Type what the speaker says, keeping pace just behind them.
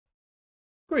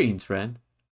Greetings, friend.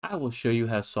 I will show you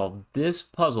how to solve this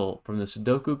puzzle from the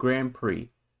Sudoku Grand Prix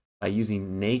by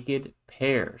using naked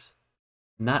pairs.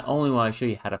 Not only will I show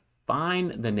you how to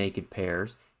find the naked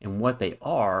pairs and what they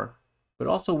are, but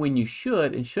also when you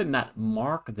should and should not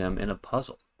mark them in a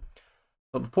puzzle.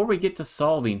 But before we get to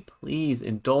solving, please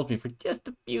indulge me for just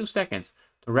a few seconds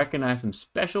to recognize some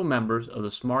special members of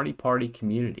the Smarty Party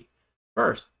community.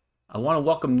 First, I want to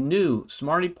welcome new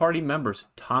Smarty Party members,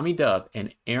 Tommy Dove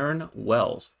and Aaron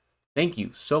Wells. Thank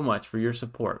you so much for your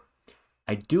support.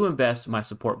 I do invest my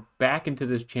support back into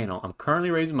this channel. I'm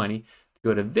currently raising money to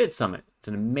go to Vid Summit. It's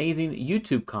an amazing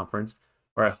YouTube conference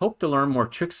where I hope to learn more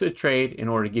tricks of the trade in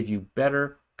order to give you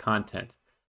better content.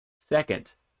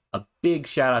 Second, a big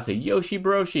shout out to Yoshi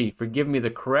Broshi for giving me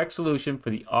the correct solution for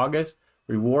the August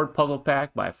reward puzzle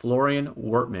pack by Florian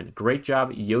Wortman. Great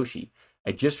job, Yoshi.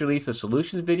 I just released a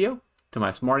solutions video to my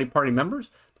Smarty Party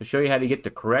members to show you how to get the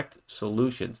correct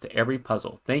solutions to every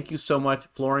puzzle. Thank you so much,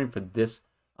 Florian, for this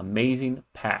amazing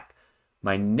pack.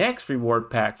 My next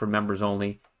reward pack for members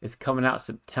only is coming out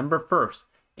September 1st,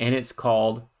 and it's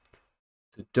called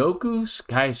Sudoku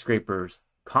Skyscrapers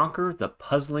Conquer the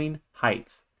Puzzling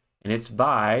Heights. And it's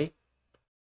by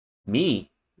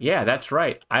me. Yeah, that's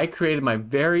right. I created my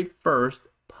very first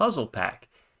puzzle pack,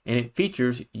 and it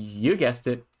features, you guessed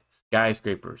it,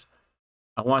 skyscrapers.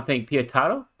 I want to thank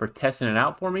Pietato for testing it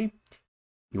out for me.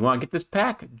 You want to get this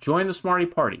pack? Join the Smarty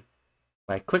Party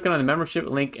by clicking on the membership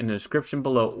link in the description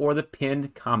below or the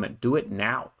pinned comment. Do it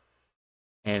now.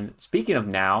 And speaking of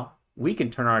now, we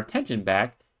can turn our attention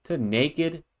back to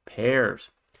naked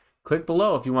pairs. Click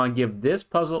below if you want to give this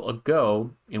puzzle a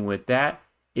go, and with that,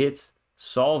 it's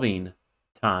solving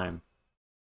time.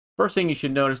 First thing you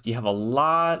should notice, you have a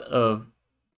lot of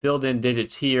filled in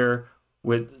digits here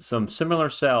with some similar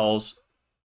cells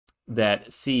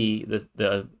that see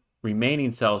the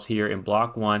remaining cells here in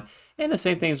block 1, and the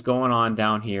same thing's going on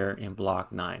down here in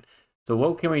block 9. So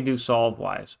what can we do solve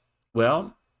wise?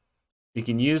 Well, we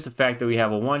can use the fact that we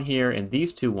have a 1 here and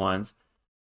these two ones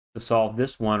to solve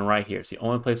this one right here. It's the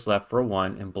only place left for a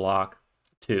 1 in block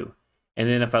 2. And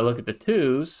then if I look at the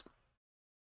 2's,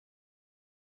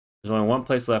 there's only one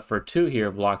place left for a 2 here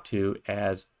in block 2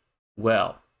 as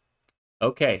well.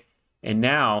 Okay, and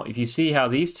now if you see how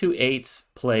these two 8's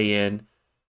play in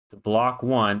to block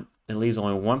 1, it leaves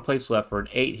only one place left for an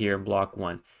 8 here in block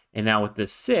 1. And now with the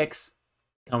 6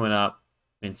 coming up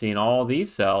and seeing all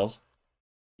these cells,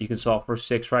 you can solve for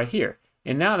 6 right here.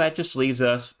 And now that just leaves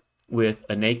us with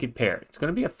a naked pair. It's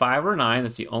going to be a 5 or a 9.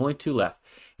 That's the only two left.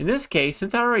 In this case,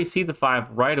 since I already see the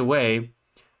 5 right away,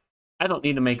 I don't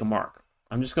need to make a mark.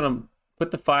 I'm just going to put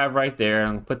the 5 right there, and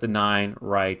I'm going to put the 9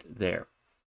 right there.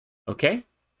 Okay?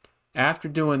 After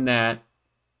doing that,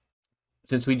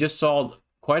 since we just solved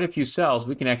quite a few cells,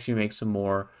 we can actually make some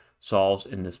more solves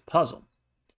in this puzzle.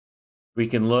 We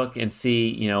can look and see,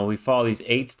 you know, we follow these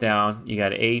 8's down. You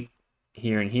got an 8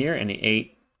 here and here, and the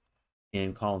 8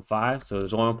 in column 5. So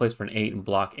there's only one place for an 8 in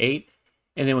block 8.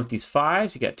 And then with these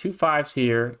 5's, you got two 5's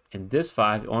here, and this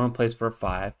 5, the only place for a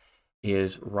 5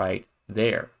 is right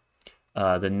there.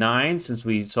 The 9's, since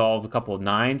we solved a couple of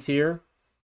 9's here,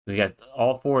 we got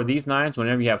all 4 of these 9's.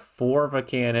 Whenever you have 4 of a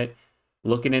candidate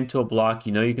looking into a block,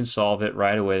 you know you can solve it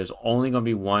right away. There's only going to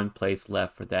be one place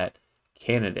left for that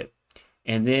candidate.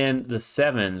 And then the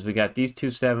 7's, we got these two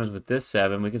 7's with this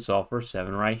 7. We can solve for a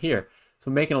 7 right here.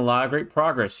 So making a lot of great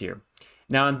progress here.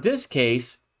 Now in this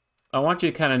case, I want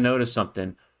you to kind of notice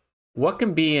something. What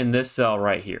can be in this cell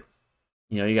right here?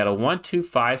 You know, you got a 1, 2,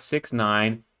 5, 6,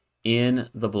 9 in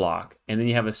the block. And then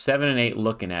you have a 7 and 8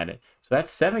 looking at it. So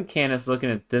that's 7 candidates looking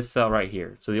at this cell right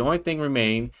here. So the only thing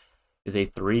remaining is a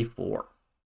 3, 4.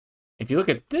 If you look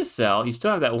at this cell, you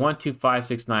still have that 1, 2, 5,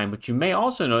 6, 9, but you may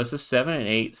also notice the 7 and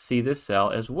 8 see this cell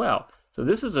as well. So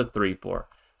this is a 3, 4.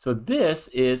 So this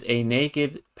is a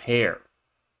naked pair.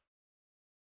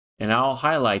 And I'll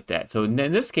highlight that. So in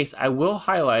this case, I will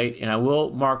highlight and I will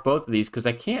mark both of these because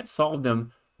I can't solve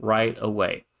them right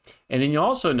away. And then you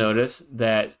also notice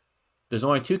that there's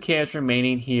only 2 candidates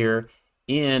remaining here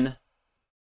in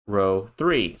row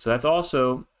 3. So that's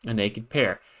also a naked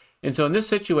pair. And so in this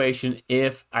situation,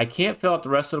 if I can't fill out the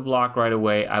rest of the block right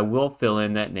away, I will fill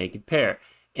in that naked pair.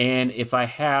 And if I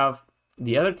have,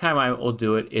 the other time I will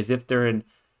do it is if they're in,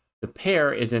 the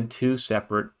pair is in 2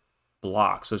 separate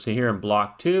blocks. So here in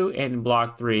block 2 and in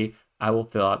block 3, I will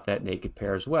fill out that naked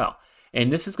pair as well.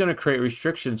 And this is going to create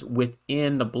restrictions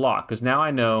within the block because now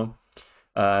I know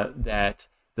that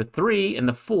the 3 and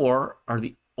the 4 are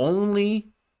the only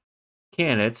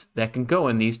candidates that can go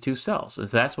in these two cells. So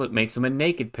that's what makes them a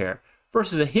naked pair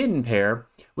versus a hidden pair,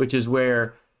 which is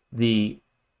where the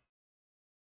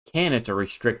candidates are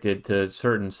restricted to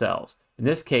certain cells. In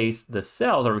this case, the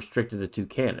cells are restricted to 2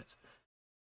 candidates.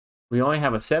 We only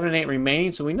have a 7 and 8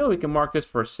 remaining, so we know we can mark this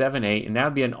for 7, 8, and that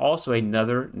would be also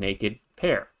another naked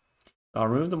pair. I'll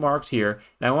remove the marks here,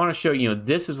 and I want to show you,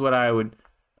 this is what I would,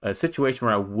 a situation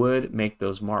where I would make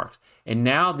those marks. And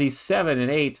now these 7 and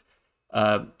 8s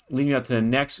lead me up to the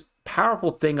next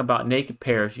powerful thing about naked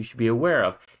pairs you should be aware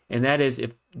of, and that is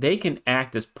if they can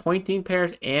act as pointing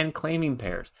pairs and claiming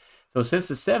pairs. So since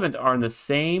the 7s are in the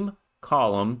same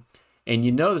column, and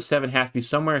you know the 7 has to be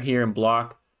somewhere here in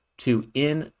block 2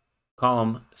 in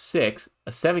column 6,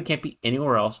 a 7 can't be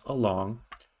anywhere else along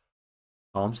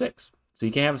column 6. So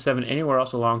you can't have a 7 anywhere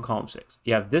else along column 6.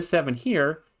 You have this 7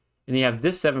 here, and you have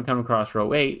this 7 coming across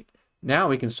row 8. Now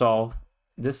we can solve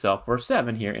this cell for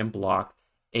 7 here in block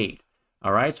 8.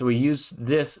 All right, so we use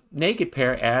this naked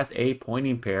pair as a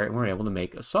pointing pair, and we're able to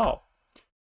make a solve.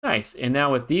 Nice. And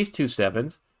now with these 2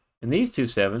 7s and these 2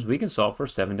 7s, we can solve for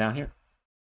 7 down here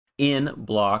in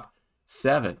block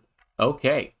 7.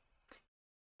 Okay.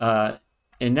 And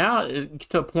now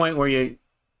to a point where you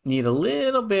need a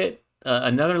little bit,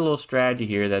 another little strategy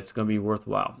here that's going to be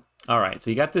worthwhile. All right, so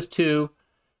you got this 2.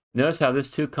 Notice how this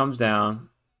 2 comes down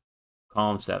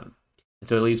column 7. And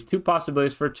so it leaves 2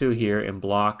 possibilities for 2 here in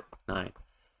block 9.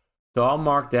 So I'll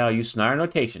mark that. I'll use Snyder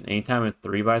notation. Anytime a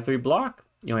 3 by 3 block,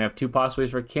 you only have 2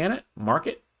 possibilities for a candidate, mark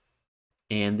it.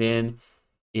 And then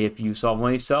if you solve one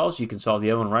of these cells, you can solve the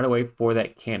other one right away for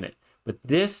that candidate. But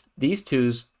these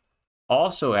 2s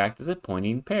also act as a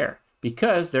pointing pair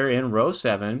because they're in row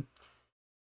 7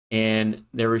 and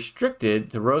they're restricted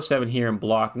to row 7 here in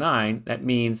block 9. That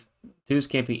means 2s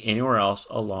can't be anywhere else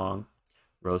along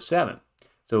row 7.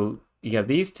 So you have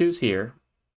these 2s here,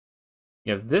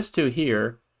 you have this 2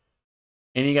 here,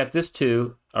 and you got this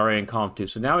 2 already in column 2.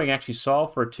 So now we can actually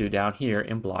solve for 2 down here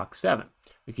in block 7.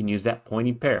 We can use that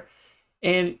pointing pair.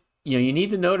 And you need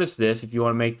to notice this if you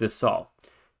want to make this solve.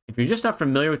 If you're just not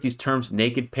familiar with these terms,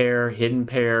 naked pair, hidden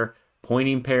pair,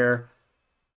 pointing pair,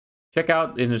 check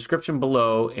out in the description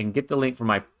below and get the link for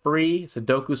my free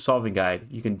Sudoku solving guide.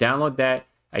 You can download that.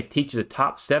 I teach you the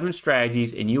top 7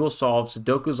 strategies, and you will solve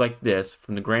Sudokus like this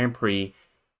from the Grand Prix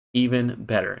even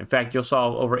better. In fact, you'll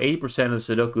solve over 80% of the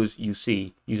Sudokus you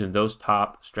see using those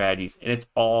top strategies, and it's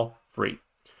all free.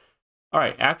 All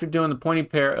right, after doing the pointing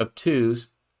pair of 2s,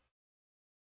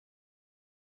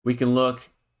 we can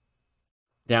look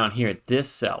down here at this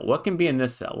cell. What can be in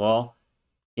this cell? Well,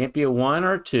 it can't be a 1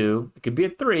 or a 2. It could be a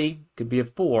 3, it could be a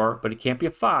 4, but it can't be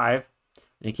a 5,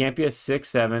 and it can't be a 6,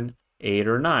 7, 8,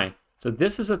 or 9. So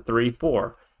this is a 3,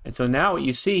 4. And so now what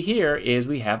you see here is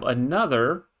we have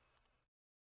another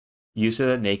use of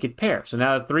the naked pair. So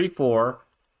now the 3, 4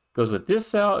 goes with this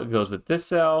cell, it goes with this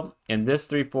cell, and this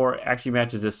 3, 4 actually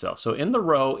matches this cell. So in the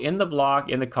row, in the block,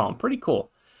 in the column, pretty cool.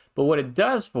 But what it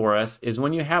does for us is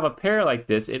when you have a pair like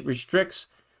this, it restricts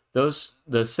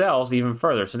the cells even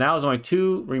further. So now there's only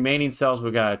 2 remaining cells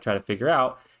we've got to try to figure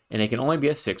out, and they can only be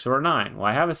a 6 or a 9. Well,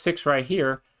 I have a 6 right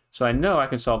here, so I know I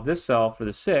can solve this cell for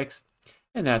the 6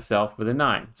 and that cell for the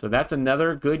 9. So that's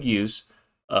another good use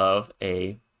of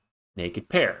a naked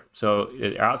pair. So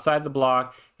outside the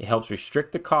block, it helps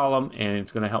restrict the column, and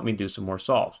it's going to help me do some more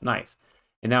solves. Nice.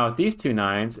 And now with these 2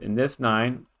 9s and this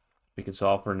 9, we can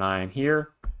solve for 9 here.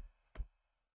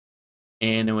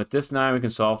 And then with this 9, we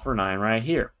can solve for 9 right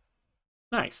here.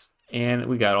 Nice. And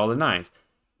we got all the 9s.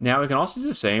 Now we can also do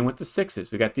the same with the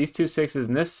 6s. We got these 2 6s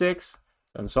and this 6. So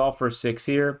I can solve for a 6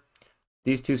 here.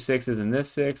 These 2 6s and this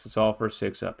 6. Let's solve for a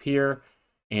 6 up here.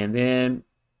 And then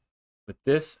with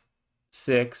this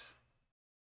 6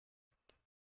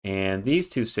 and these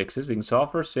 2 6s, we can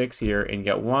solve for a 6 here and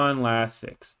get one last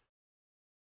 6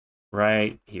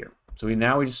 right here. So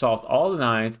now we just solved all the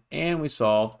 9s and we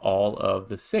solved all of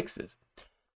the 6s.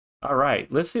 All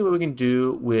right, let's see what we can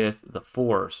do with the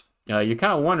 4s. You're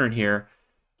kind of wondering here,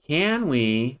 can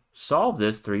we solve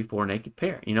this 3, 4 naked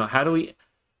pair? How do we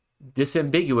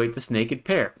disambiguate this naked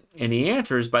pair? And the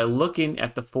answer is by looking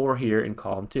at the 4 here in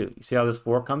column 2. You see how this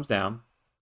 4 comes down?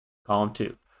 Column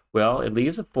 2. Well, it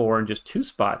leaves a 4 in just 2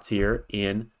 spots here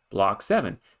in block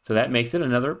 7. So that makes it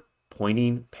another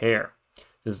pointing pair.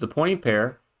 This is the pointing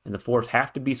pair, and the 4s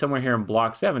have to be somewhere here in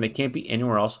block 7. They can't be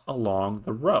anywhere else along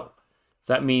the row.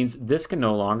 So that means this can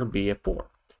no longer be a 4.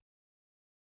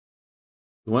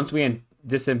 Once we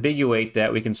disambiguate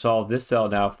that, we can solve this cell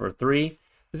now for a 3.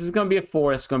 This is going to be a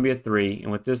 4, this is going to be a 3,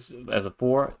 and with this as a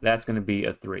 4, that's going to be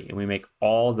a 3. And we make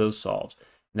all those solves.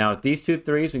 Now with these 2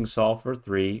 3s, we can solve for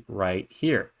 3 right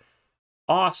here.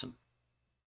 Awesome.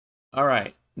 All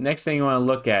right, next thing you want to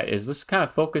look at is let's kind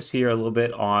of focus here a little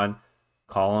bit on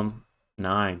column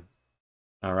 9.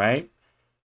 All right.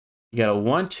 You got a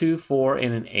 1, 2, 4,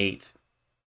 and an 8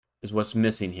 is what's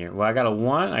missing here. Well, I got a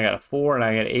 1, I got a 4, and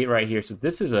I got an 8 right here. So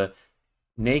this is a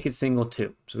naked single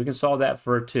 2. So we can solve that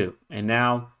for a 2. And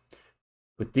now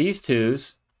with these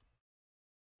 2's,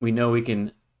 we know we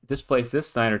can displace this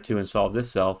Snyder 2 and solve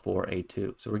this cell for a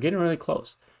 2. So we're getting really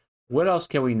close. What else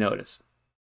can we notice?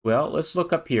 Well, let's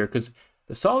look up here because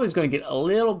the solving is going to get a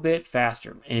little bit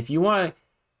faster. And if you want to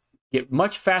get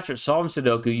much faster at solving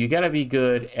Sudoku, you got to be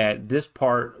good at this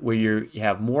part where you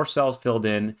have more cells filled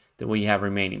in than what you have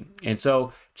remaining. And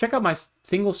so check out my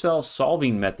single cell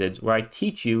solving methods where I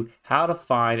teach you how to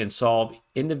find and solve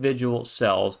individual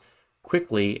cells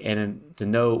quickly and to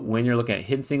know when you're looking at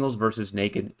hidden singles versus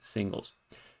naked singles.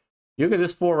 You look at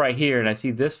this 4 right here, and I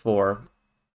see this 4.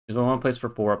 There's only one place for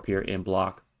 4 up here in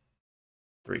block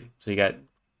 3. So you got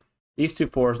these 2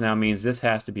 4s now means this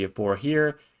has to be a 4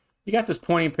 here. You got this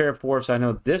pointing pair of 4, so I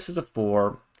know this is a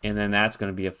 4, and then that's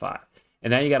going to be a 5.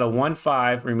 And now you got a 1,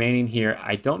 5 remaining here.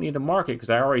 I don't need to mark it because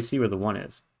I already see where the 1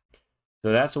 is.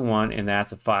 So that's a 1, and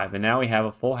that's a 5. And now we have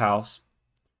a full house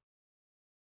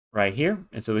right here.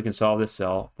 And so we can solve this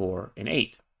cell for an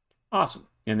 8. Awesome.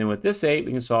 And then with this 8,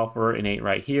 we can solve for an 8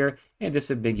 right here and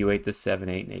disambiguate the 7,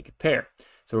 8 naked pair.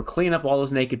 So we're cleaning up all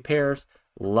those naked pairs.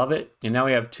 Love it. And now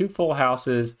we have 2 full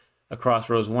houses across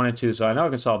rows 1 and 2. So I know I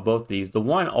can solve both these. The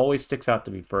 1 always sticks out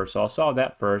to me first. So I'll solve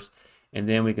that first. And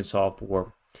then we can solve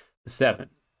for the 7.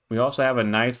 We also have a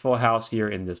nice full house here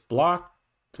in this block.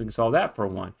 So we can solve that for a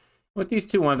 1. With these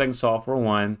 2 1s, I can solve for a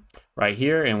 1 right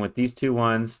here. And with these 2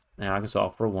 1s, now I can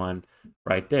solve for a 1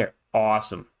 right there.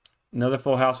 Awesome. Another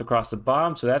full house across the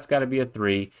bottom. So that's got to be a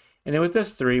 3. And then with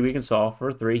this 3, we can solve for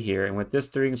a 3 here. And with this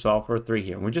 3, we can solve for a 3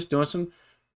 here. And we're just doing some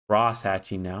cross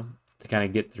hatching now to kind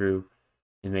of get through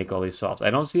and make all these solves. I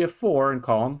don't see a 4 in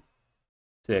column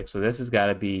 6. So this has got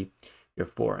to be your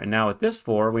 4. And now with this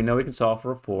 4, we know we can solve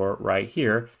for a 4 right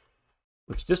here,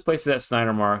 which displaces that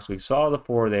Snyder mark. So we saw the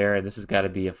 4 there, and this has got to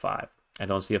be a 5. I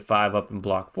don't see a 5 up in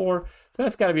block 4. So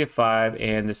that's got to be a 5,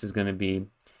 and this is going to be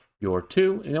your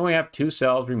 2. And then we have 2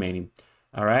 cells remaining.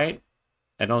 All right.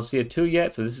 I don't see a 2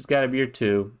 yet, so this has got to be your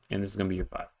 2, and this is going to be your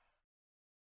 5.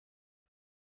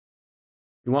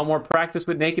 You want more practice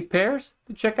with naked pairs?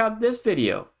 Then check out this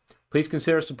video. Please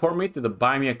consider supporting me through the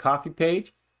Buy Me a Coffee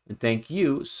page, and thank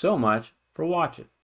you so much for watching.